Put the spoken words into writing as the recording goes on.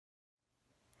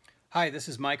Hi, this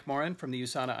is Mike Morin from the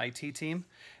USANA IT team,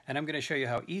 and I'm going to show you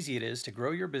how easy it is to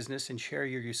grow your business and share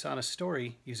your USANA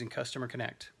story using Customer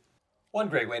Connect. One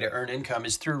great way to earn income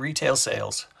is through retail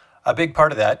sales. A big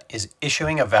part of that is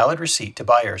issuing a valid receipt to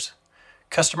buyers.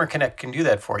 Customer Connect can do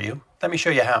that for you. Let me show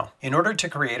you how. In order to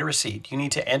create a receipt, you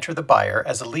need to enter the buyer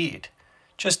as a lead.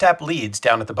 Just tap Leads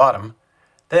down at the bottom,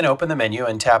 then open the menu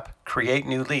and tap Create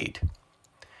New Lead.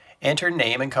 Enter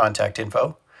name and contact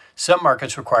info. Some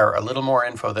markets require a little more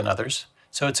info than others,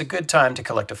 so it's a good time to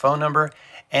collect a phone number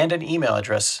and an email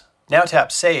address. Now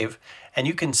tap Save, and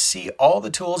you can see all the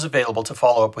tools available to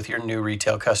follow up with your new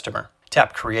retail customer.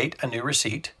 Tap Create a New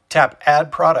Receipt. Tap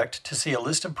Add Product to see a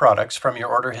list of products from your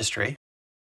order history.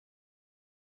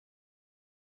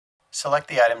 Select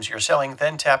the items you're selling,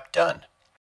 then tap Done.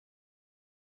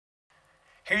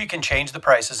 Here you can change the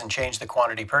prices and change the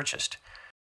quantity purchased.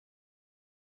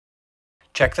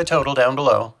 Check the total down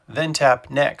below, then tap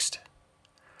Next.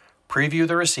 Preview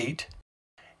the receipt.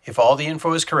 If all the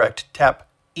info is correct, tap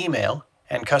Email,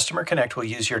 and Customer Connect will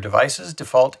use your device's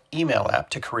default email app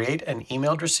to create an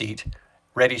emailed receipt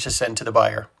ready to send to the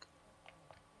buyer.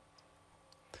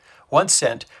 Once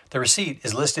sent, the receipt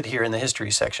is listed here in the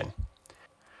History section.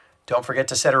 Don't forget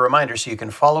to set a reminder so you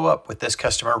can follow up with this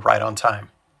customer right on time.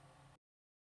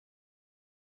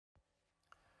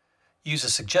 Use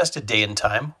a suggested day and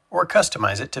time or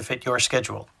customize it to fit your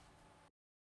schedule.